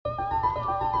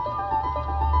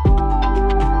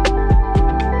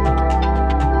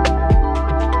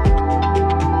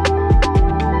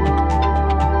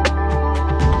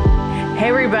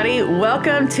everybody.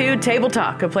 Welcome to Table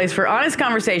Talk, a place for honest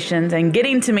conversations and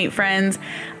getting to meet friends.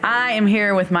 I am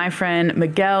here with my friend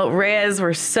Miguel Reyes.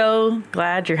 We're so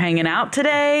glad you're hanging out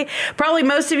today. Probably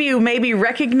most of you maybe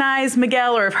recognize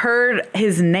Miguel or have heard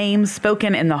his name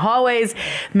spoken in the hallways.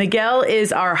 Miguel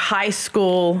is our high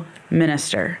school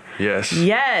minister. Yes.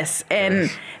 Yes.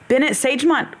 And been at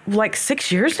Sagemont like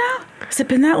 6 years now? Has it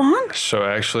been that long? So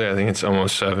actually, I think it's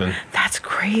almost 7. That's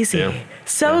crazy. Yeah.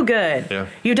 So good. Yeah.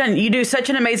 You do such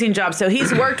an amazing job. So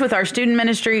he's worked with our student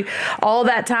ministry all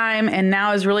that time and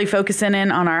now is really focusing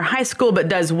in on our high school, but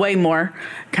does way more.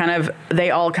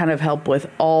 They all help with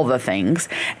all the things.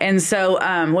 And so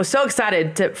was so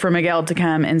excited for Miguel to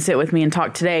come and sit with me and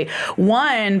talk today.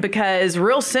 One, because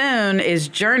real soon is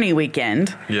Journey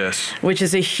Weekend. Yes. Which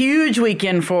is a huge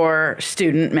weekend for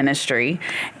student ministry.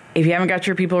 If you haven't got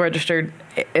your people registered,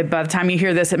 by the time you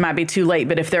hear this, it might be too late.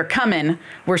 But if they're coming,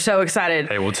 we're so excited.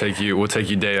 Hey, we'll take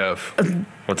you day of.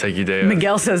 We'll take you day of.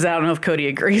 Miguel says, I don't know if Cody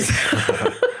agrees.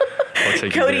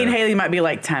 Cody and Haley might be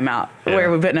like, time out. Yeah. Where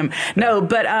are we putting them? No,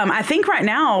 but I think right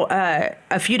now,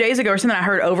 a few days ago or something, I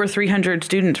heard over 300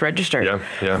 students registered.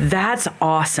 Yeah. That's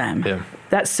awesome. Yeah.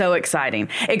 That's so exciting.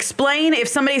 Explain if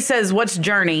somebody says, what's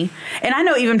Journey? And I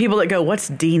know even people that go, what's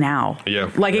D now?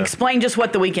 Yeah. Explain just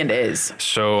what the weekend is.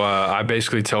 So I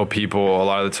basically tell people a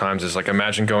lot of the times is like,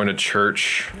 imagine going to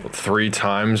church 3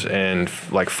 times in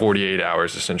like 48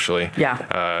 hours, essentially. Yeah.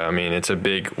 I mean, it's a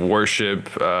big worship.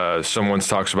 Someone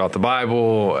talks about the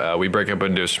Bible. We break up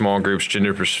into small groups,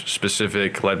 gender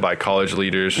specific, led by college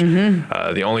leaders.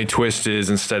 Mm-hmm. The only twist is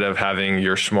instead of having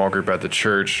your small group at the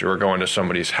church, we're going to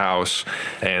somebody's house.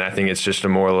 And I think it's just a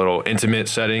more little intimate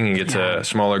setting and get to a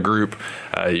smaller group.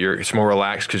 It's more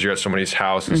relaxed because you're at somebody's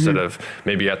house instead of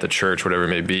maybe at the church, whatever it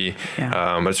may be.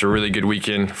 Yeah. But it's a really good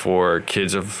weekend for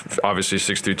kids of obviously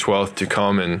 6th through 12th to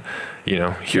come and,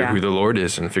 hear who the Lord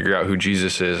is and figure out who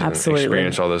Jesus is. Absolutely. And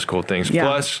experience all those cool things. Yeah.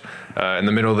 Plus, in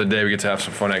the middle of the day, we get to have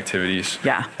some fun activities.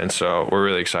 Yeah. And so we're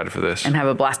really excited for this. And have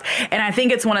a blast. And I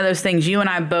think it's one of those things you and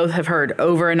I both have heard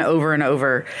over and over and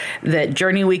over that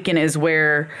Journey Weekend is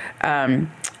where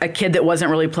a kid that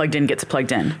wasn't really plugged in gets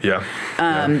plugged in. Yeah.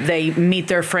 They meet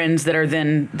their friends that are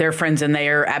then their friends, and they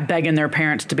are begging their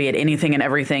parents to be at anything and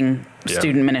everything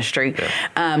student ministry,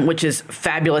 which is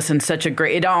fabulous and such a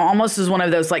great, it almost is one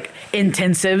of those like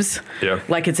intensives. Yeah.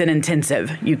 Like it's an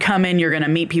intensive. You come in, you're going to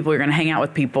meet people, you're going to hang out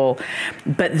with people.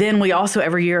 But then we also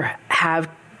every year have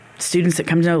students that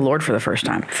come to know the Lord for the first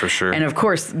time. For sure. And of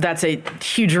course, that's a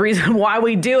huge reason why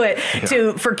we do it,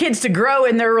 for kids to grow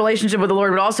in their relationship with the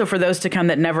Lord, but also for those to come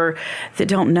that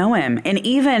don't know him. And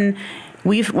even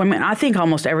I think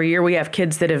almost every year we have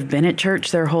kids that have been at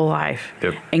church their whole life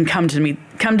and come to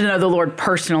know the Lord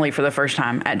personally for the first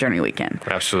time at Journey Weekend.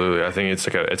 Absolutely. I think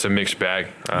it's a mixed bag.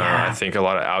 I think a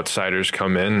lot of outsiders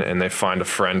come in and they find a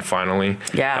friend finally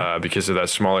because of that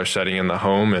smaller setting in the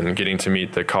home and getting to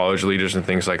meet the college leaders and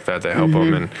things like that help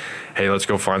them. And hey, let's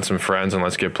go find some friends and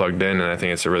let's get plugged in. And I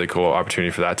think it's a really cool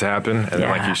opportunity for that to happen. And then,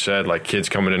 like you said, like kids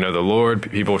coming to know the Lord,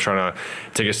 people trying to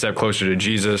take a step closer to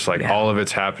Jesus, all of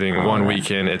it's happening one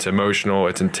weekend. It's emotional,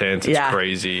 it's intense, it's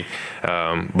crazy,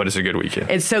 but it's a good weekend.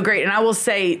 It's so great. And I will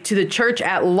say to the church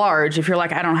at large, if you're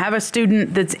like, I don't have a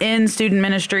student that's in student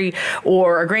ministry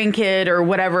or a grandkid or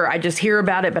whatever, I just hear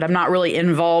about it, but I'm not really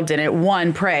involved in it.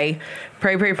 One, pray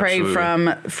Absolutely.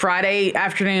 From Friday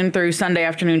afternoon through Sunday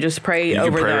afternoon. Just pray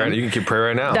over them. You can pray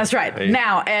right now. That's right.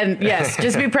 Now. And yes,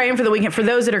 just be praying for the weekend for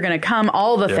those that are going to come,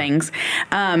 all the things.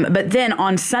 But then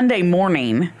on Sunday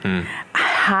morning, I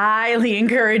highly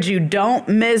encourage you, don't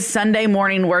miss Sunday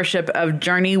morning worship of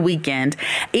Journey Weekend,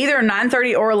 either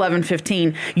 9:30 or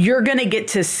 11:15. You're going to get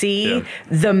to see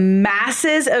the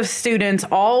masses of students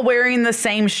all wearing the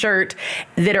same shirt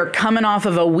that are coming off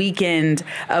of a weekend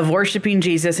of worshiping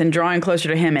Jesus and drawing closer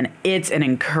to him, and it's an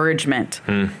encouragement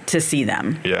to see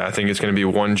them. Yeah, I think it's going to be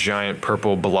one giant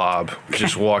purple blob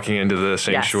just walking into the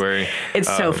sanctuary. Yes.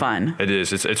 It's so fun. It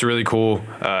is. It's really cool.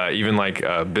 Even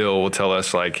Bill will tell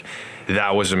us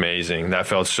that was amazing. That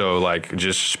felt so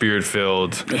just spirit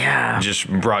filled. Yeah. Just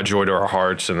brought joy to our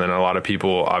hearts. And then a lot of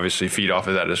people obviously feed off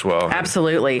of that as well.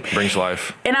 Absolutely. Brings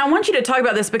life. And I want you to talk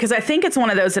about this because I think it's one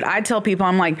of those that I tell people,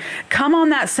 I'm like, come on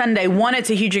that Sunday. One, it's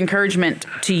a huge encouragement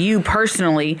to you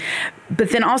personally. But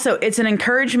then also it's an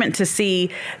encouragement to see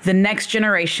the next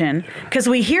generation because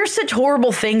we hear such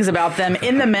horrible things about them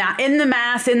in the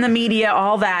mass, in the media,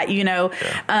 all that,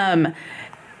 Yeah.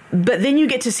 But then you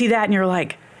get to see that and you're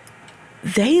like,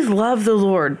 they love the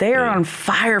Lord. They are on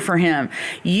fire for him.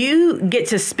 You get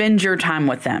to spend your time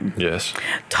with them. Yes.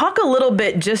 Talk a little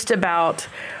bit just about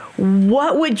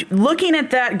looking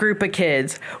at that group of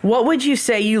kids, what would you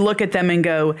say you look at them and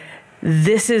go,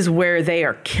 this is where they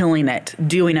are killing it,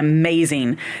 doing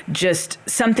amazing, just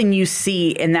something you see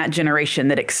in that generation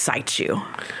that excites you?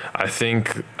 I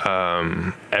think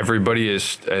everybody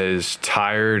is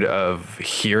tired of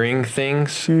hearing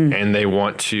things, and they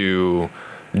want to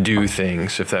do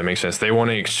things, if that makes sense. They want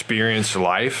to experience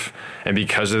life, and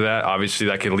because of that, obviously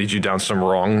that can lead you down some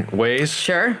wrong ways.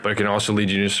 Sure. But it can also lead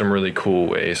you to some really cool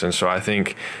ways. And so I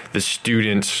think the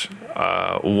students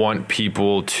want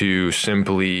people to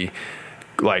simply,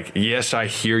 like, yes, I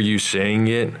hear you saying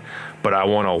it, but I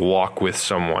want to walk with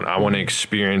someone. I want to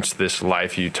experience this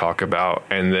life you talk about.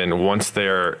 And then once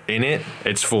they're in it,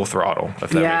 it's full throttle, if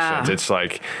that makes sense. It's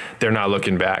like they're not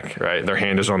looking back, right? Their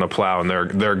hand is on the plow and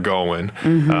they're going.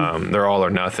 They're all or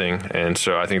nothing. And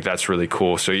so I think that's really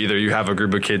cool. So either you have a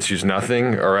group of kids who's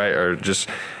nothing, all right, or just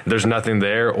there's nothing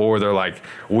there, or they're like,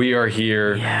 we are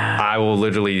here. I will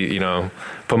literally,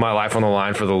 put my life on the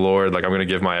line for the Lord. Like, I'm going to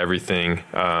give my everything.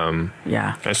 And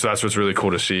so that's what's really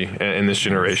cool to see in this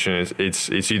generation is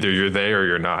it's either you're there or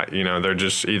you're not. They're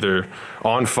just either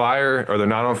on fire or they're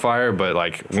not on fire. But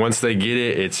like once they get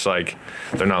it, it's like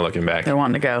they're not looking back. They're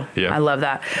wanting to go. Yeah. I love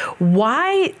that.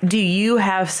 Why do you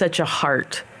have such a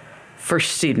heart for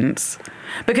students?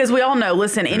 Because we all know,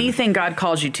 listen, anything God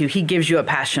calls you to, he gives you a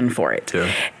passion for it.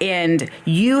 Yeah. And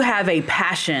you have a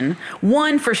passion,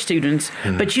 one, for students,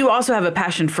 but you also have a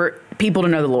passion for people to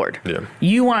know the Lord. Yeah.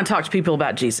 You want to talk to people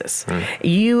about Jesus.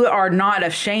 You are not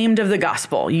ashamed of the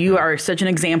gospel. You are such an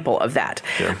example of that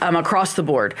across the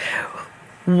board.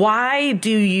 Why do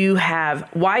you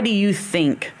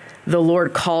think the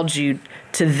Lord called you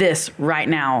to this right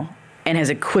now and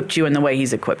has equipped you in the way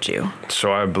he's equipped you?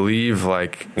 So I believe,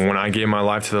 like, when I gave my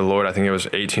life to the Lord, I think it was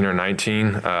 18 or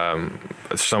 19,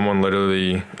 someone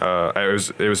literally,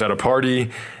 it was at a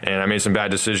party, and I made some bad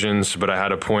decisions, but I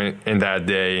had a point in that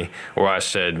day where I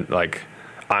said, like,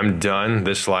 I'm done.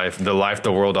 This life, the life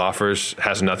the world offers,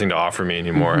 has nothing to offer me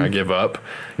anymore. I give up,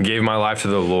 gave my life to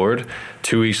the Lord.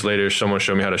 2 weeks later, someone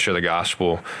showed me how to share the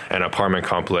gospel in an apartment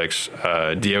complex.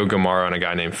 Diego Gamara and a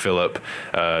guy named Philip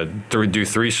do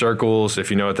 3 circles. If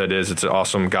you know what that is, it's an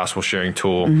awesome gospel sharing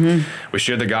tool. We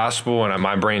shared the gospel, and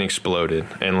my brain exploded.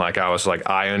 And like I was like,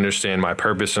 I understand my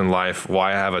purpose in life,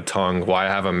 why I have a tongue, why I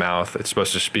have a mouth. It's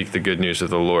supposed to speak the good news of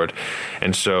the Lord.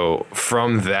 And so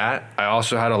from that, I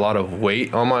also had a lot of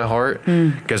weight on my heart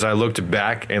because I looked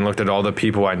back and looked at all the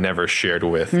people I never shared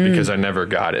with because I never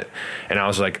got it. And I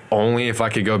was like, only if I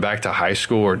could go back to high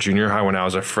school or junior high when I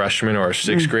was a freshman or a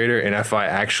 6th grader, and if I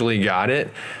actually got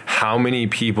it, how many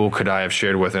people could I have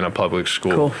shared with in a public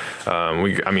school? Cool.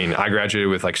 I graduated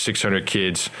with like 600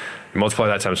 kids. Multiply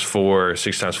that times 4,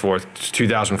 6 times 4,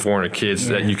 2,400 kids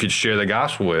that you could share the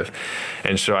gospel with.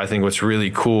 And so I think what's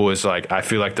really cool is, like, I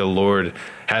feel like the Lord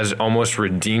has almost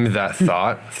redeemed that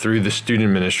thought through the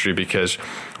student ministry, because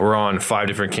we're on 5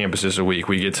 different campuses a week.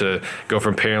 We get to go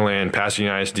from Pearland,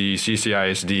 Pasadena ISD,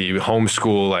 CCISD,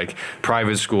 homeschool, like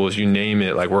private schools, you name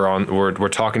it. Like we're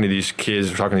talking to these kids,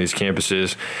 we're talking to these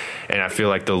campuses. And I feel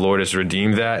like the Lord has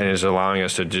redeemed that and is allowing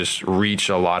us to just reach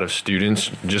a lot of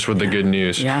students just with the good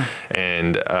news. Yeah.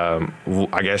 And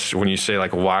I guess when you say,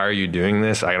 like, why are you doing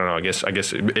this? I don't know. I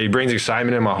guess it brings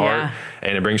excitement in my heart,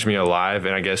 and it brings me alive.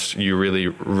 And I guess you really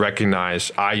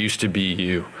recognize I used to be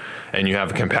you, and you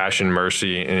have compassion,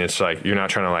 mercy, and it's like you're not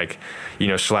trying to, like,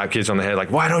 slap kids on the head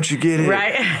like, why don't you get it?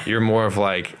 Right. You're more of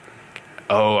like,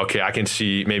 oh, okay, I can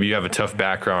see maybe you have a tough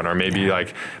background, or maybe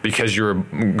like because you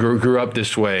grew up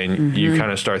this way, and you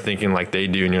kind of start thinking like they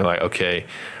do, and you're like, okay,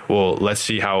 well, let's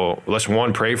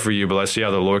one, pray for you, but let's see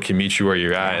how the Lord can meet you where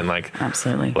you're at, and like,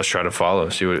 absolutely, let's try to follow,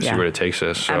 see where it takes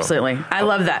us. So. Absolutely. I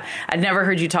love that. I'd never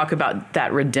heard you talk about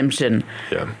that redemption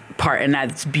part, and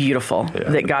that's beautiful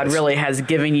that God really has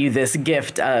given you this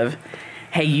gift of,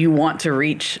 hey, you want to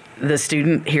reach the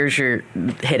student, hit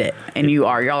it. And y'all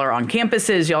are on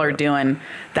campuses, y'all are doing,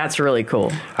 that's really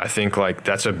cool. I think like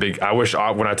that's a big,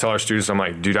 when I tell our students, I'm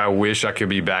like, dude, I wish I could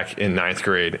be back in 9th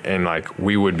grade and like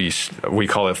we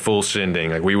call it full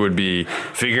sending. Like we would be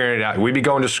figuring it out. We'd be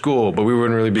going to school, but we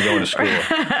wouldn't really be going to school.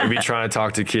 We'd be trying to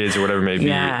talk to kids or whatever it may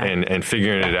be and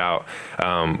figuring it out.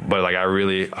 But like, I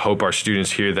really hope our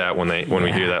students hear that when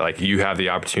we hear that, like you have the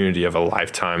opportunity of a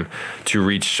lifetime to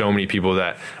reach so many people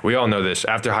that we all know this.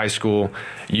 After high school,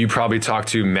 you probably talk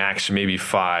to max maybe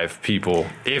 5 people,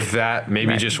 if that,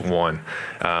 maybe just 1.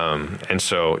 And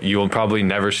so you'll probably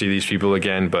never see these people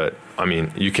again, but I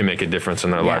mean, you can make a difference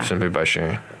in their life simply by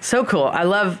sharing. So cool. I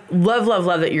love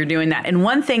that you're doing that. And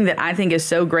one thing that I think is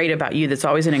so great about you that's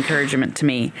always an encouragement to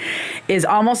me is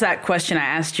almost that question I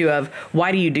asked you of,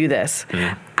 why do you do this?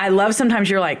 I love sometimes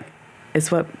you're like,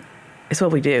 it's what It's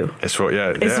what we do. It's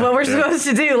what we're supposed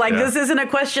to do. Like, this isn't a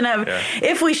question of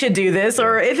if we should do this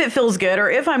or if it feels good or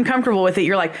if I'm comfortable with it.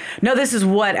 You're like, no, this is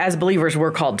what as believers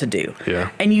we're called to do. Yeah.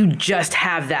 And you just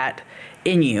have that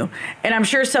in you. And I'm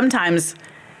sure sometimes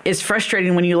it's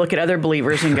frustrating when you look at other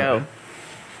believers and go,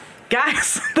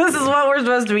 guys, this is what we're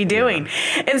supposed to be doing.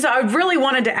 Yeah. And so I really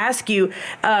wanted to ask you,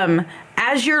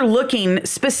 as you're looking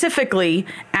specifically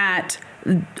at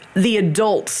the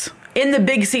adults in the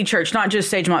Big C Church, not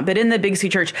just Sagemont, but in the Big C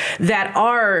Church that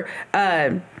are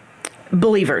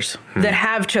believers that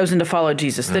have chosen to follow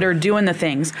Jesus, that are doing the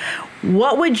things,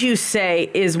 what would you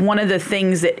say is one of the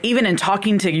things that, even in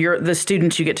talking to the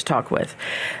students you get to talk with,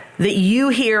 that you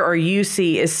hear or you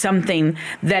see is something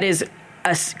that is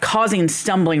causing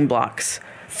stumbling blocks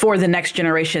for the next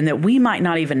generation that we might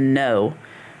not even know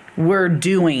we're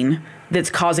doing that's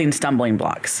causing stumbling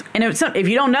blocks? And if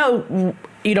you don't know,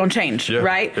 you don't change,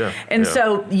 right? Yeah, and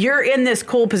so you're in this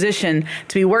cool position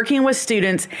to be working with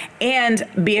students and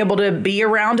be able to be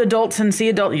around adults and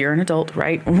see You're an adult,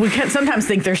 right? We can sometimes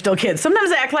think they're still kids. Sometimes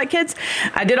they act like kids.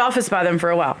 I did office by them for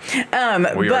a while.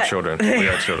 We are children. We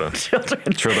are children.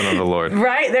 Children of the Lord.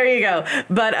 Right, there you go.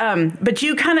 But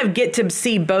you kind of get to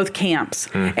see both camps.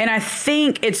 And I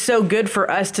think it's so good for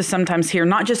us to sometimes hear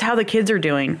not just how the kids are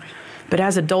doing, but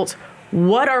as adults,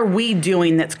 what are we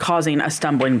doing that's causing a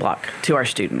stumbling block to our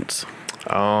students?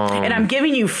 And I'm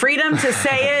giving you freedom to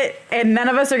say it, and none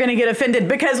of us are going to get offended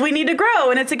because we need to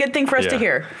grow, and it's a good thing for us to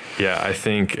hear. Yeah, I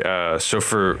think so.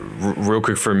 Real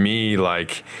quick for me,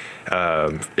 like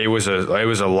it was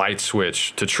a light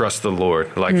switch to trust the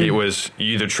Lord. Like it was,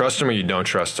 you either trust Him or you don't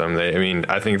trust Him.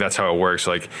 I think that's how it works.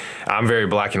 Like I'm very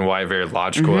black and white, very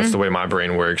logical. That's the way my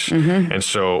brain works. And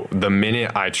so the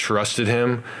minute I trusted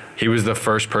Him, He was the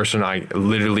first person I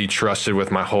literally trusted with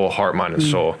my whole heart, mind, and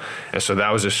soul. And so that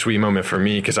was a sweet moment for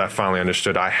me because I finally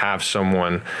understood I have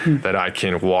someone that I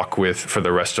can walk with for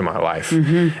the rest of my life.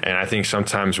 And I think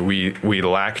sometimes we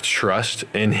lack trust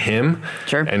in Him.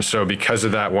 Sure. And so because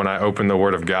of that, when I open the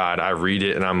Word of God, I read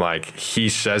it and I'm like, He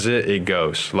says it, it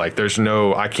goes. Like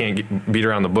I can't beat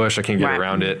around the bush. I can't get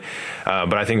around it.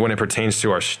 But I think when it pertains to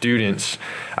our students,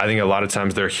 I think a lot of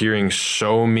times they're hearing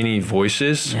so many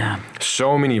voices,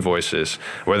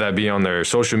 whether that be on their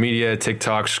social media,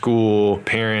 TikTok, school,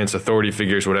 parents, authority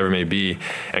figures, whatever it may be.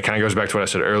 It kind of goes back to what I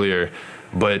said earlier,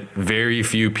 but very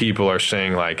few people are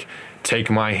saying like,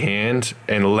 take my hand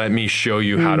and let me show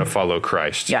you how to follow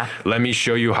Christ. Yeah. Let me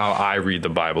show you how I read the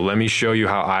Bible. Let me show you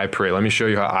how I pray. Let me show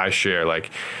you how I share.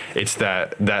 Like it's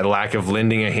that lack of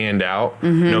lending a hand out,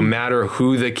 no matter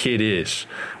who the kid is,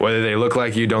 whether they look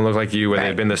like you, don't look like you, whether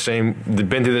they've been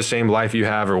through the same life you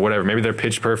have or whatever. Maybe they're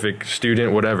pitch perfect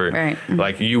student, whatever. Right.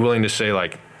 Like you willing to say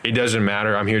like, it doesn't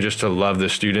matter. I'm here just to love the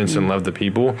students and love the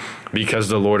people because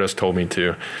the Lord has told me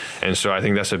to. And so I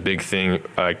think that's a big thing.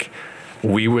 Like,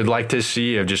 we would like to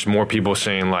see of just more people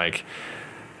saying like,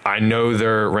 I know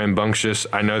they're rambunctious.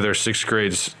 I know they're sixth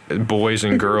grade boys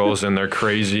and girls and they're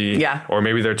crazy. Yeah. Or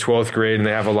maybe they're 12th grade and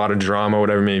they have a lot of drama,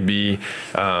 whatever it may be.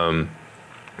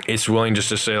 It's willing just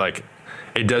to say like,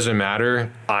 it doesn't matter.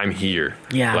 I'm here.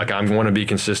 Yeah. Like I want to be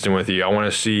consistent with you. I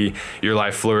want to see your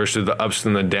life flourish through the ups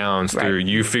and the downs, through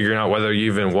you figuring out whether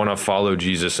you even want to follow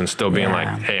Jesus and still being like,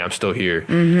 hey, I'm still here.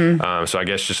 So I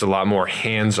guess just a lot more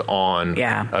hands-on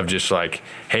of just like,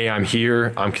 hey, I'm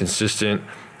here. I'm consistent.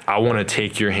 I want to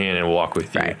take your hand and walk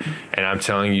with you. And I'm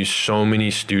telling you, so many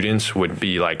students would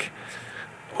be like,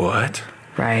 what?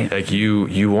 Right. Like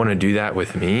you want to do that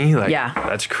with me? Like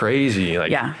that's crazy.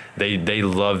 Like they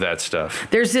love that stuff.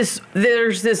 There's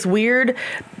this weird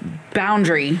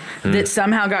boundary that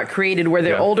somehow got created where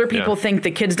the older people think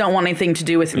the kids don't want anything to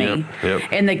do with me.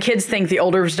 And the kids think the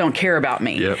elders don't care about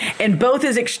me. And both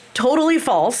is totally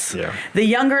false. The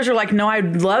youngers are like, no,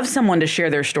 I'd love someone to share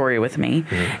their story with me.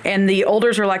 And the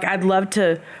elders are like, I'd love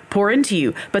to pour into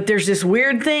you. But there's this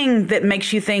weird thing that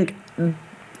makes you think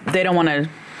they don't want to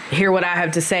hear what I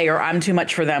have to say, or I'm too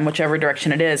much for them, whichever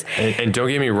direction it is. And don't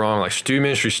get me wrong, like student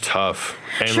ministry's tough.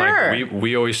 And like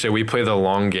we always say we play the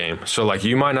long game. So like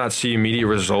you might not see immediate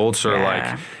results or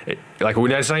like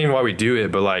that's not even why we do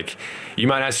it, but like you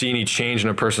might not see any change in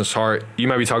a person's heart. You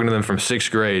might be talking to them from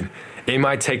sixth grade. It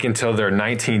might take until they're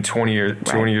 19, 20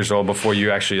 years old before you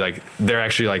actually they're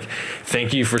actually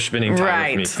thank you for spending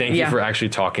time with me. Thank you for actually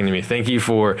talking to me. Thank you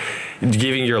for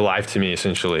giving your life to me,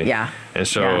 essentially. And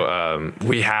so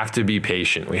we have to be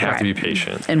patient. We have to be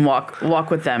patient. And walk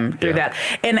with them through that.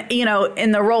 And, you know,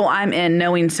 in the role I'm in,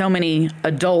 knowing so many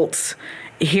adults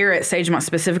here at Sagemont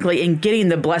specifically and getting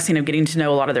the blessing of getting to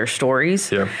know a lot of their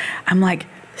stories, I'm like,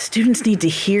 students need to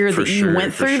hear that you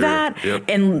went through that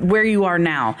and where you are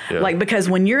now. Like, because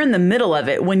when you're in the middle of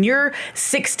it, when you're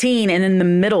 16 and in the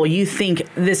middle, you think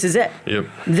this is it.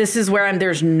 This is where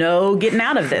there's no getting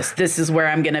out of this. This is where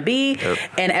I'm going to be.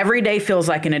 And every day feels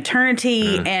like an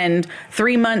eternity and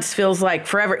 3 months feels like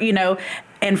forever, you know.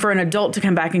 And for an adult to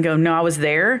come back and go, no, I was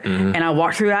there and I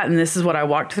walked through that and this is what I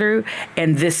walked through.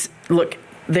 And this, look,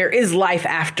 there is life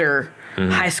after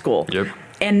high school.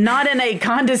 And not in a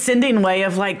condescending way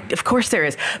of like, of course there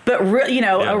is, but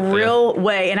real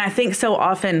way. And I think so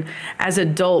often as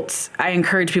adults, I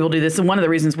encourage people to do this. And one of the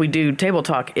reasons we do Table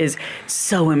Talk is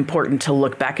so important to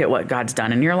look back at what God's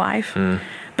done in your life.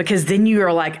 Because then you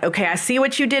are like, okay, I see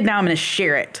what you did. Now I'm going to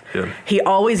share it. He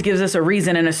always gives us a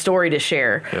reason and a story to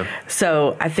share.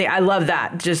 So I love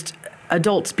that. Just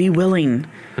adults, be willing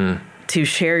to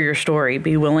share your story.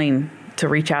 Be willing to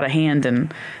reach out a hand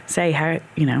and say, how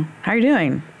are you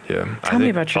doing? Tell me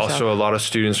about yourself. Also, a lot of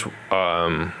students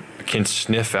can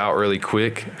sniff out really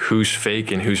quick who's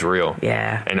fake and who's real.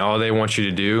 And all they want you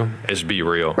to do is be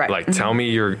real. Like, tell me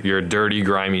your dirty,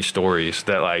 grimy stories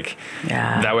that like,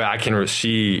 that way I can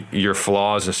see your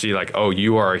flaws and see like, oh,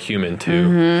 you are a human too.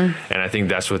 And I think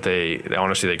that's what they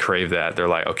crave that. They're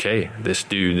like, okay, this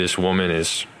dude, this woman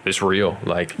is real.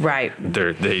 Like,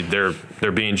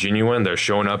 they're being genuine. They're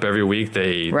showing up every week.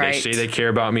 They say they care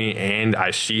about me and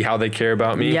I see how they care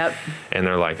about me. And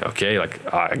they're like, okay,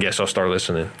 like, I guess I'll start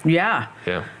listening.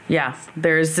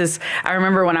 There's this, I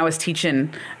remember when I was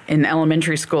teaching in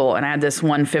elementary school and I had this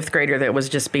one 5th grader that was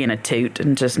just being a toot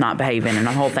and just not behaving and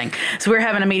the whole thing. So we were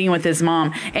having a meeting with his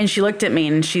mom and she looked at me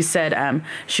and she said,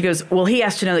 she goes, well, he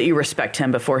has to know that you respect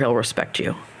him before he'll respect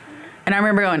you. And I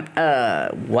remember going,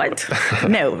 what?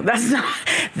 No, that's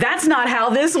not how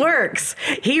this works.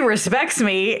 He respects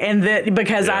me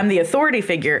because I'm the authority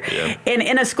figure. And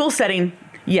in a school setting,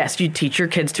 yes, you teach your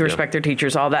kids to respect their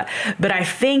teachers, all that. But I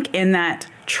think in that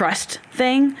trust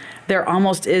thing, there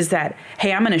almost is that,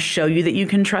 hey, I'm going to show you that you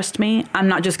can trust me. I'm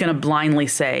not just going to blindly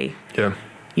say,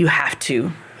 you have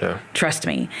to trust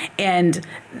me. And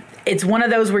it's one of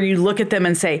those where you look at them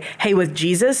and say, hey, with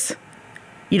Jesus,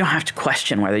 you don't have to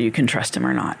question whether you can trust him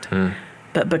or not.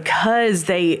 But because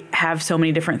they have so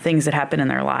many different things that happen in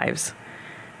their lives,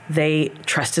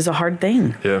 trust is a hard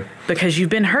thing. Because you've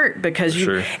been hurt.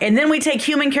 And then we take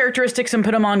human characteristics and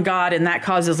put them on God, and that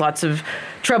causes lots of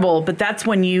trouble. But that's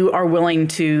when you are willing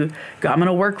to go, I'm going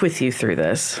to work with you through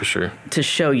this. To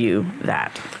show you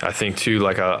that. I think, too,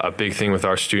 like a big thing with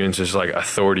our students is like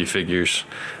authority figures.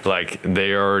 Like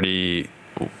they already...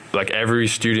 Like every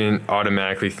student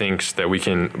automatically thinks that we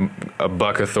can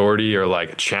buck authority or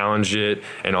like challenge it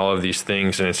and all of these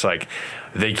things. And it's like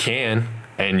they can,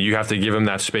 and you have to give them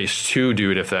that space to do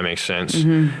it, if that makes sense.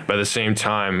 But at the same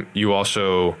time, we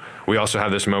also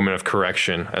have this moment of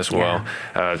correction as well.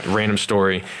 Random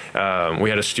story. We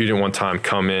had a student one time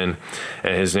come in,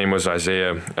 and his name was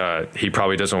Isaiah. He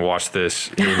probably doesn't watch this.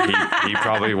 He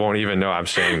probably won't even know I'm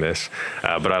saying this.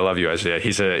 But I love you, Isaiah.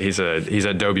 He's at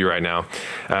Adobe right now.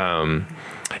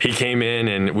 He came in,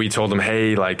 and we told him,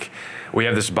 hey, like, we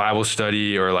have this Bible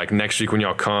study, or like next week when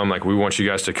y'all come, like we want you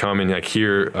guys to come and like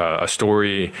hear a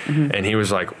story. And he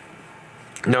was like,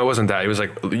 no, it wasn't that. It was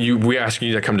like, we asking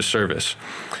you to come to service.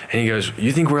 And he goes,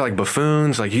 you think we're like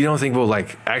buffoons? Like, you don't think we'll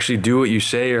like actually do what you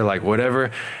say or like whatever?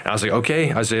 And I was like,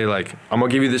 okay. I say, like, I'm going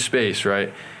to give you this space,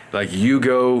 right? Like, you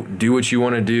go do what you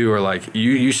want to do, or like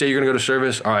you say you're going to go to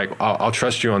service. All right, I'll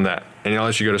trust you on that. And I'll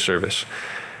let you go to service.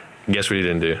 And guess what he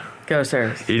didn't do? Go to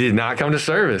service. He did not come to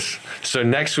service. So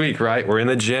next week, right, we're in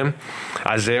the gym.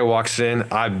 Isaiah walks in.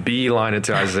 I beeline it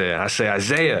to Isaiah. I say,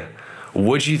 Isaiah,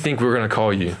 what'd you think we were going to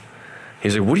call you?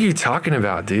 He's like, what are you talking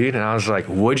about, dude? And I was like,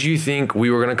 what'd you think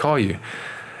we were going to call you?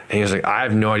 And he was like, I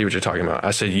have no idea what you're talking about.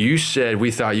 I said, you said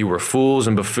we thought you were fools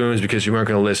and buffoons because you weren't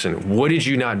going to listen. What did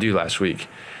you not do last week?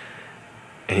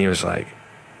 And he was like,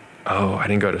 oh, I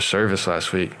didn't go to service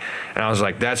last week. And I was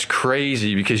like, that's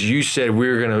crazy, because you said we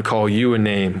were going to call you a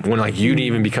name when like you didn't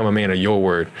even become a man of your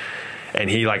word. And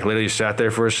he like literally sat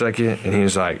there for a second, and he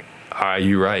was like, all right,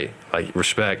 you're right. Like,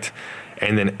 respect.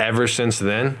 And then ever since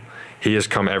then, he has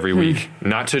come every week,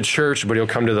 not to church, but he'll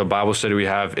come to the Bible study we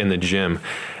have in the gym.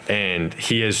 And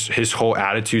his whole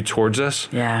attitude towards us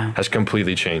has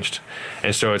completely changed.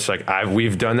 And so it's like,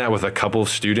 we've done that with a couple of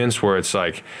students where it's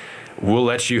like, we'll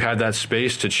let you have that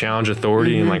space to challenge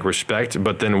authority and like respect,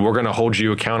 but then we're going to hold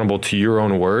you accountable to your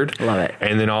own word. Love it.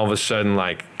 And then all of a sudden,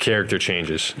 like, character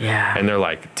changes. And they're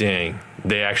like, dang,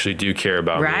 they actually do care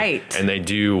about me. And they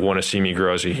do want to see me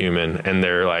grow as a human. And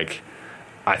they're like,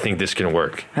 I think this can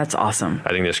work. That's awesome. I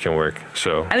think this can work.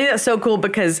 So I think that's so cool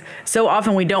because so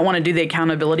often we don't want to do the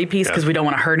accountability piece because we don't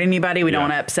want to hurt anybody. We don't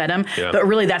want to upset them. Yeah. But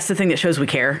really, that's the thing that shows we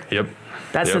care. Yep.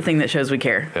 That's the thing that shows we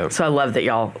care. Yep. So I love that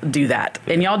y'all do that.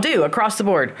 And y'all do across the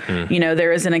board. You know,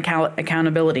 there is an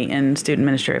accountability in student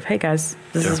ministry of, hey, guys,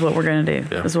 this is what we're going to do.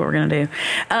 This is what we're going to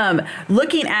do.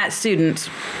 Looking at students,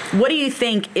 what do you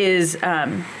think is...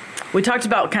 we talked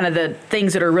about kind of the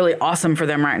things that are really awesome for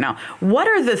them right now. What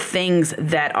are the things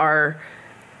that are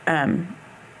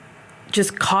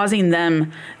just causing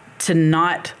them to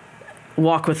not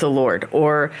walk with the Lord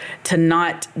or to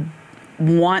not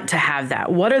want to have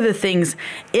that? What are the things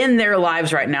in their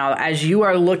lives right now as you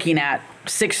are looking at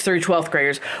 6th through 12th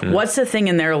graders? What's the thing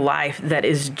in their life that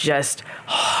is just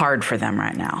hard for them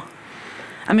right now?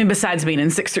 I mean, besides being in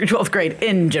 6th through 12th grade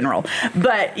in general.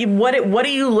 But what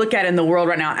do you look at in the world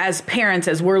right now as parents,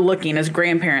 as we're looking, as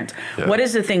grandparents? Yeah. What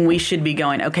is the thing we should be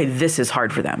going, okay, this is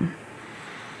hard for them?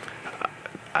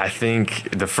 I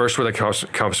think the first word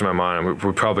that comes to my mind,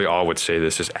 we probably all would say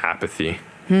this, is apathy.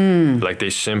 Like they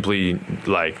simply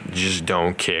just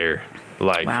don't care.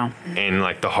 Wow. And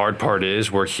the hard part is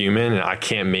we're human and I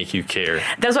can't make you care.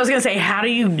 That's what I was going to say. How do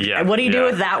you, what do you do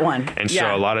with that one? And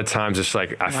so a lot of times it's I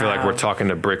feel like we're talking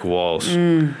to brick walls.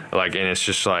 And it's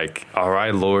just all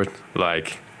right, Lord,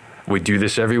 we do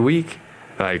this every week.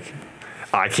 I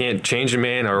can't change a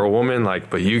man or a woman,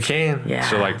 but you can. Yeah.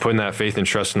 So putting that faith and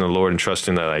trust in the Lord and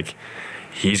trusting that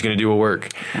He's going to do a work.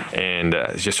 And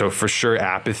just so for sure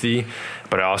apathy.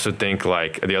 But I also think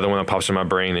the other one that pops in my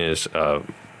brain is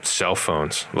cell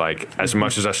phones. As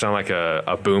much as I sound like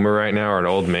a boomer right now or an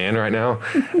old man right now,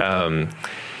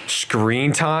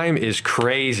 screen time is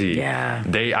crazy. Yeah.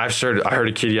 I heard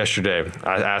a kid yesterday.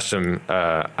 I asked him,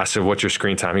 I said, what's your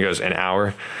screen time? He goes, an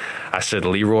hour. I said,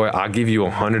 Leroy, I'll give you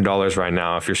 $100 right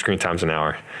now if your screen time's an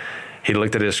hour. He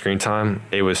looked at his screen time.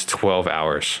 It was 12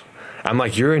 hours. I'm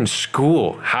like, you're in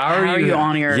school. How are you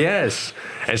on your... Yes.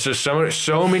 And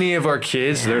so many of our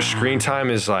kids, their screen time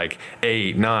is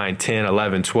 8, 9, 10,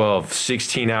 11, 12,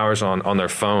 16 hours on their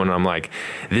phone. I'm like,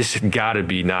 this got to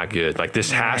be not good.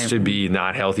 This has to be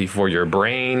not healthy for your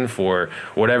brain, for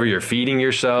whatever you're feeding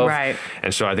yourself. Right.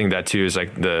 And so I think that too is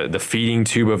the feeding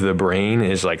tube of the brain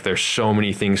is there's so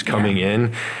many things coming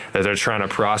in that they're trying to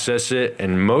process it.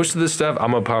 And most of the stuff,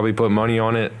 I'm going to probably put money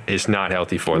on it, is not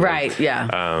healthy for them. Right,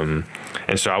 yeah.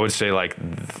 And so I would say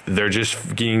they're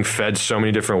just getting fed so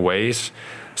many different ways.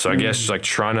 So I guess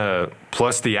trying to,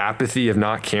 plus the apathy of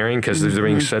not caring because they're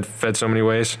being fed so many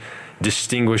ways,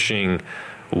 distinguishing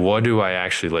what do I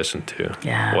actually listen to?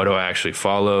 Yeah. What do I actually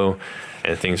follow?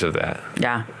 And things of that.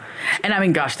 Yeah. And I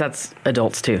mean, gosh, that's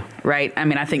adults too, right? I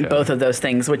mean, I think both of those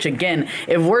things, which again,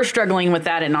 if we're struggling with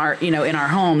that in our, in our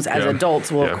homes as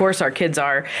adults, well, of course our kids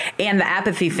are. And the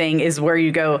apathy thing is where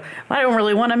you go, well, I don't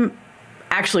really want to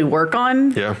actually work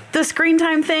on the screen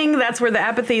time thing. That's where the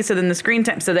apathy. So then the screen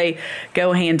time. So they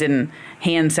go hand in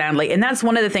hand soundly. And that's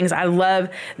one of the things I love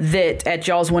that at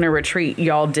y'all's winter retreat,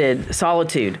 y'all did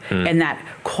solitude and that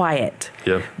quiet.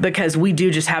 Yeah. Because we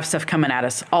do just have stuff coming at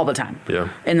us all the time. Yeah.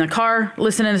 In the car,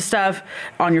 listening to stuff,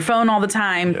 on your phone all the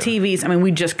time, TVs. I mean,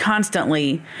 we just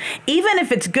constantly, even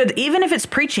if it's good, even if it's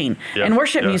preaching and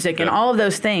worship music and all of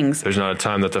those things. There's not a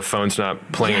time that the phone's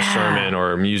not playing a sermon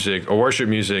or music or worship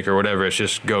music or whatever. It's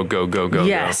just go, go, go, go,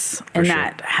 yes. go. And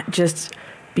that just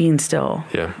being still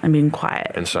and being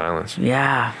quiet. And silence.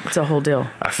 Yeah. It's a whole deal.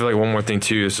 I feel like one more thing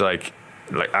too is like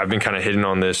I've been kind of hitting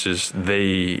on this is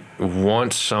they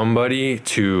want somebody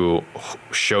to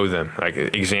show them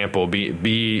example, be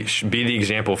the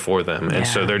example for them. And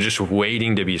so they're just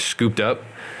waiting to be scooped up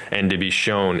and to be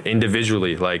shown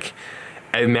individually.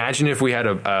 Imagine if we had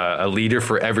a leader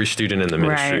for every student in the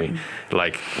ministry.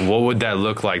 Right. What would that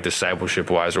look like discipleship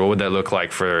wise, or what would that look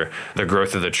like for the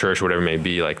growth of the church, whatever it may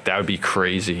be? That would be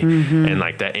crazy. And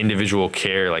that individual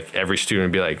care, every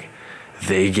student would be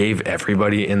they gave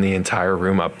everybody in the entire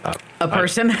room a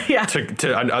person,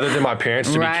 to other than my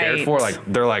parents to be cared for.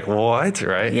 They're what,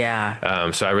 right?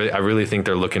 Yeah. So I really think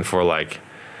they're looking for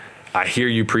I hear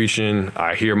you preaching,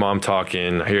 I hear mom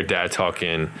talking, I hear dad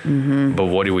talking, but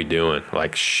what are we doing?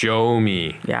 Show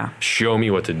me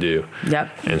what to do.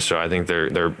 Yep. And so I think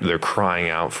they're crying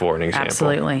out for an example.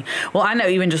 Absolutely. Well, I know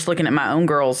even just looking at my own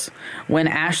girls, when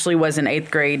Ashley was in 8th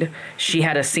grade, she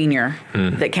had a senior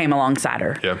that came alongside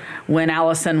her. Yep. When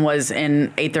Allison was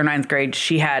in 8th or 9th grade,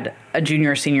 she had a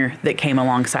junior or senior that came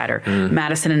alongside her.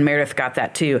 Madison and Meredith got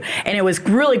that too. And it was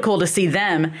really cool to see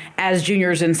them as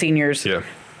juniors and seniors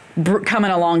coming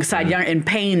alongside young and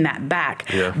paying that back.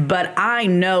 Yeah. But I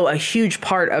know a huge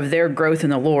part of their growth in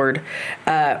the Lord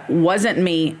wasn't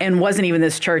me and wasn't even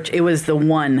this church. It was the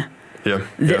one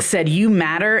that said, you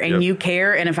matter and you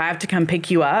care. And if I have to come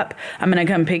pick you up, I'm going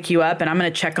to come pick you up, and I'm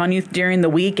going to check on you during the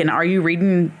week. And are you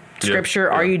reading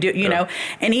Scripture? Are you you know?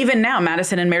 And even now,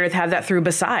 Madison and Meredith have that through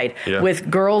Beside with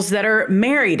girls that are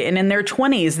married and in their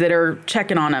 20s that are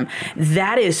checking on them.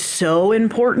 That is so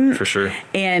important. For sure.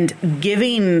 And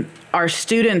giving our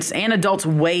students and adults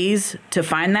ways to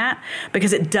find that,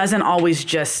 because it doesn't always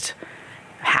just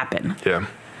happen. Yeah.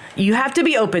 You have to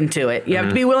be open to it. You have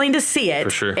to be willing to see it. For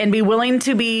sure. And be willing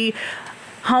to be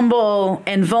humble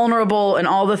and vulnerable and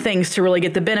all the things to really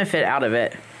get the benefit out of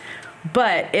it.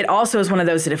 But it also is one of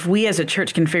those that if we as a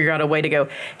church can figure out a way to go,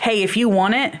 hey, if you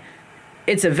want it,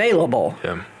 it's available.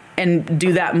 Yeah. And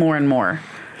do that more and more.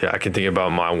 Yeah, I can think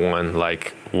about my one,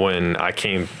 like when I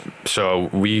came. So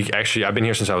I've been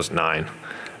here since I was 9,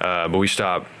 but we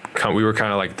stopped. We were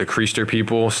kind of like the Creaster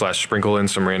people / sprinkle in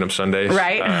some random Sundays.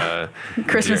 Right.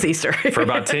 Christmas, Easter. For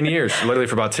about 10 years, literally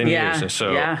for about 10 years. And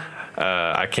so Yeah.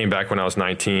 I came back when I was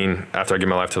 19 after I gave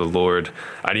my life to the Lord.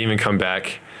 I didn't even come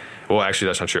back. Well, actually,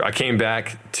 that's not true. I came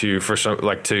back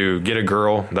to get a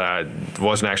girl that I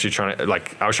wasn't actually trying to,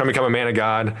 I was trying to become a man of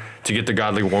God to get the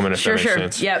godly woman, if that makes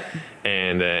sense. Yep.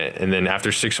 And then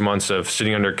after 6 months of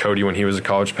sitting under Cody when he was a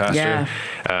college pastor,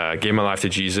 gave my life to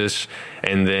Jesus.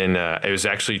 And then it was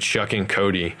actually Chuck and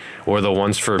Cody were the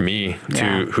ones for me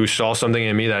who saw something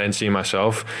in me that I didn't see in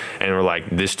myself, and were like,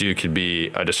 this dude could be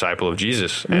a disciple of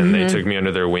Jesus. And they took me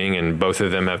under their wing, and both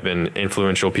of them have been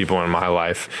influential people in my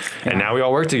life. And now we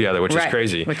all work together, which is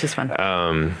crazy. Which is fun.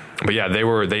 But yeah,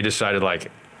 they decided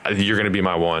you're going to be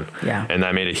my one. Yeah. And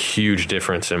that made a huge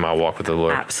difference in my walk with the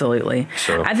Lord. Absolutely.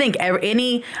 So I think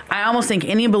I almost think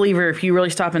any believer, if you really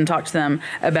stop and talk to them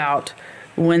about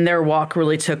when their walk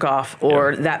really took off,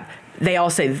 or that they all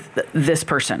say this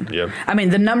person. Yeah. I mean,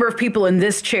 the number of people in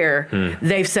this chair,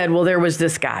 they've said, well, there was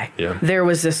this guy. Yeah. There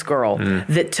was this girl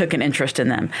that took an interest in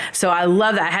them. So I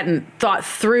love that. I hadn't thought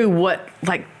through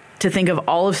to think of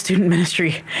all of student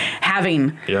ministry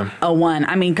having a one.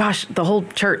 I mean, gosh, the whole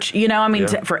church,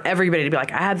 for everybody to be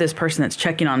like, I have this person that's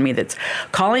checking on me, that's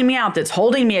calling me out, that's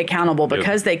holding me accountable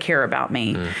because they care about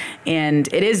me.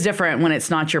 And it is different when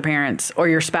it's not your parents or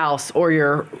your spouse or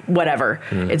your whatever.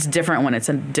 It's different when it's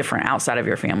a different outside of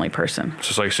your family person.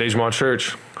 Just like Sagemont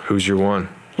Church, who's your one?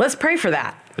 Let's pray for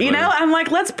that. I'm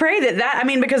like, let's pray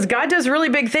because God does really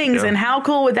big things. And how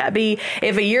cool would that be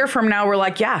if a year from now we're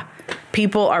like,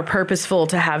 people are purposeful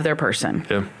to have their person.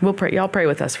 Yeah. We'll pray. Y'all pray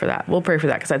with us for that. We'll pray for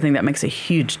that because I think that makes a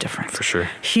huge difference. For sure.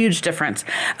 Huge difference.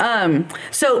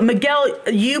 So Miguel,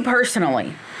 you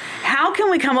personally, how can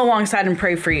we come alongside and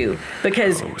pray for you?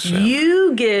 Because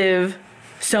you give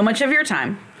so much of your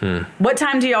time. What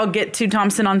time do y'all get to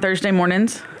Thompson on Thursday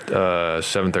mornings?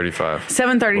 7:35.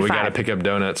 7:35. We got to pick up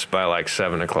donuts by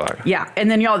 7 o'clock. Yeah. And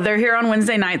then they're here on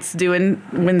Wednesday nights doing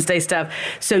Wednesday stuff.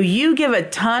 So you give a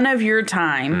ton of your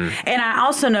time. And I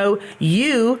also know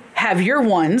you have your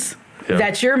ones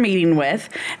that you're meeting with.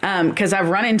 Because I've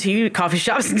run into you at coffee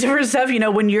shops and different stuff,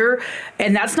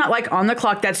 and that's not on the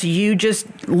clock. That's you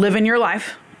just living your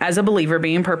life as a believer,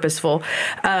 being purposeful,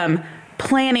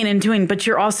 planning and doing, but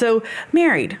you're also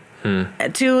married.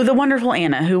 To the wonderful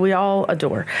Anna, who we all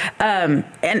adore.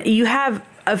 And you have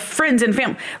friends and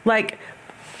family.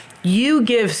 You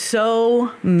give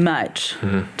so much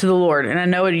to the Lord, and I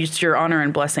know it's your honor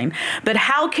and blessing. But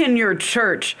how can your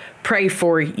church pray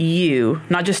for you,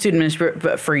 not just student ministry,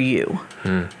 but for you?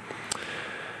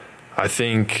 I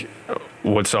think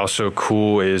what's also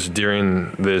cool is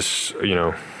during this,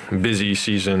 busy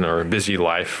season or busy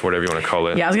life, whatever you want to call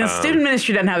it. Yeah, I was going to student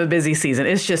ministry doesn't have a busy season.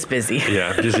 It's just busy.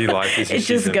 Yeah, busy life, busy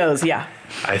season. It just goes,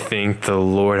 I think the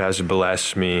Lord has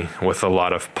blessed me with a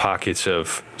lot of pockets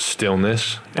of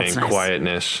stillness and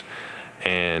quietness.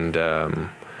 And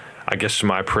I guess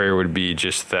my prayer would be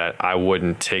just that I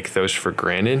wouldn't take those for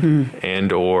granted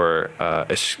and or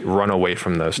run away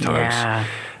from those times.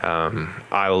 Yeah.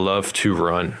 I love to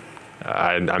run.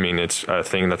 I mean, it's a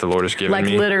thing that the Lord has given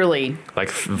me. Literally.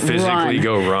 Physically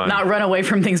go run. Not run away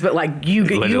from things, but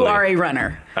you are a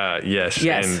runner. Yes.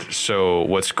 And so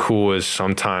what's cool is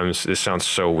sometimes, this sounds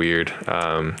so weird,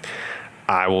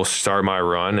 I will start my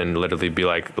run and literally be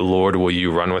like, Lord, will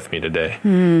you run with me today?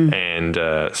 And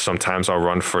sometimes I'll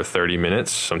run for 30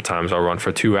 minutes. Sometimes I'll run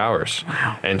for 2 hours.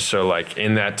 Wow. And so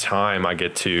in that time, I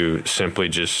get to simply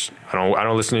just, I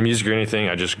don't listen to music or anything.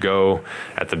 I just go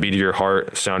at the beat of your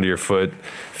heart, sound of your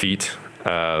feet.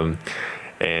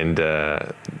 and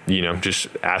just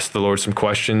ask the Lord some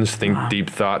questions, think deep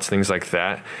thoughts, things like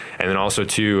that. And then also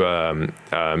too,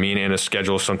 me and Anna's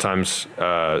schedule sometimes,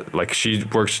 like she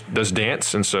does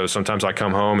dance, and so sometimes I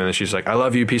come home and then she's like, "I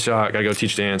love you, peace out, I gotta go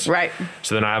teach dance." Right.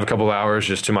 So then I have a couple of hours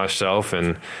just to myself,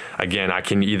 and again, I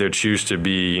can either choose to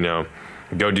be,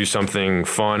 go do something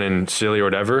fun and silly or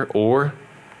whatever, or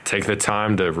take the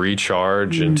time to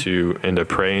recharge and to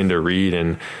pray and to read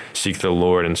and seek the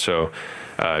Lord. And so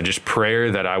just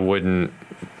prayer that I wouldn't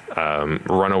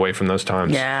run away from those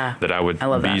times. Yeah. That I would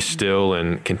be still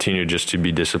and continue just to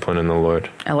be disciplined in the Lord.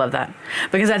 I love that.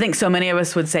 Because I think so many of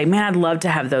us would say, man, I'd love to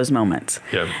have those moments.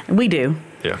 Yeah. We do.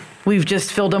 Yeah. We've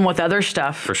just filled them with other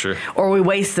stuff. For sure. Or we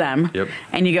waste them. Yep.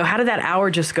 And you go, how did that hour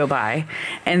just go by?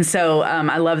 And so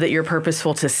I love that you're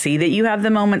purposeful to see that you have the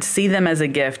moments, see them as a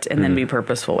gift, and then be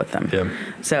purposeful with them. Yep.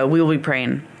 So we will be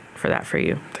praying for that for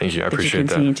you. Thank you. I appreciate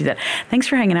that. Continue to do that. Thanks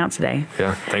for hanging out today.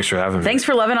 Yeah. Thanks for having me. Thanks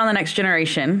for loving on the next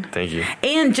generation. Thank you.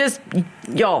 And just,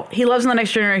 y'all, he loves on the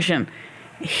next generation.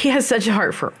 He has such a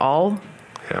heart for all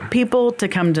people to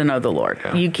come to know the Lord.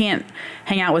 Yeah. You can't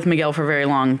hang out with Miguel for very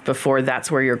long before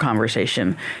that's where your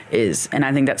conversation is. And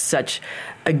I think that's such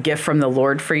a gift from the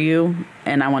Lord for you.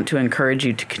 And I want to encourage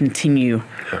you to continue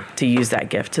to use that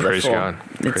gift to Praise the full. God.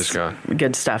 Praise God.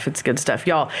 Good stuff. It's good stuff.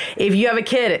 Y'all, if you have a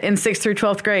kid in 6th through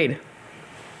 12th grade,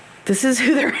 this is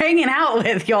who they're hanging out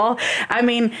with, y'all. I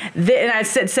mean, and I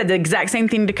said the exact same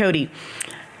thing to Cody.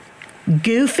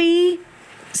 Goofy,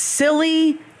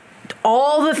 silly,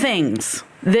 all the things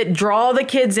that draw the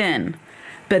kids in.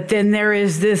 But then there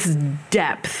is this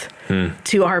depth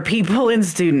to our people in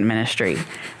student ministry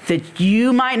that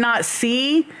you might not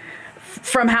see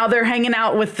from how they're hanging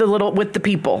out with the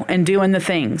people and doing the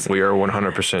things. We are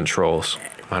 100% trolls.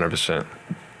 100%.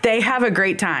 They have a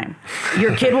great time.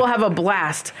 Your kid will have a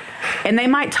blast. And they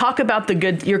might talk about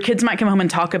your kids might come home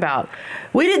and talk about,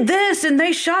 we did this and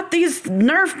they shot these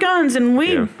Nerf guns and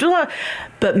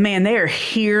but man, they are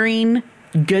hearing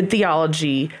good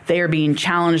theology. They are being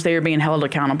challenged. They are being held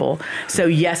accountable. So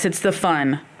yes, it's the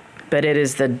fun, but it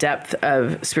is the depth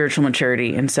of spiritual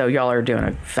maturity. And so y'all are doing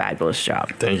a fabulous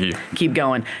job. Thank you. Keep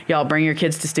going. Y'all bring your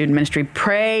kids to student ministry.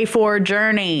 Pray for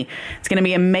Journey. It's going to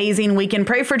be an amazing weekend.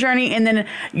 Pray for Journey. And then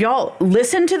y'all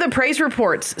listen to the praise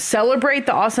reports. Celebrate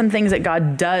the awesome things that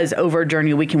God does over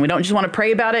Journey weekend. We don't just want to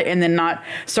pray about it and then not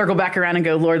circle back around and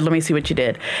go, Lord, let me see what you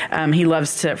did. He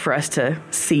loves for us to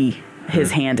see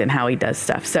his hand and how he does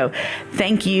stuff. So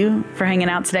thank you for hanging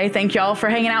out today. Thank y'all for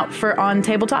hanging out on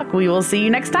Table Talk. We will see you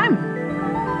next time.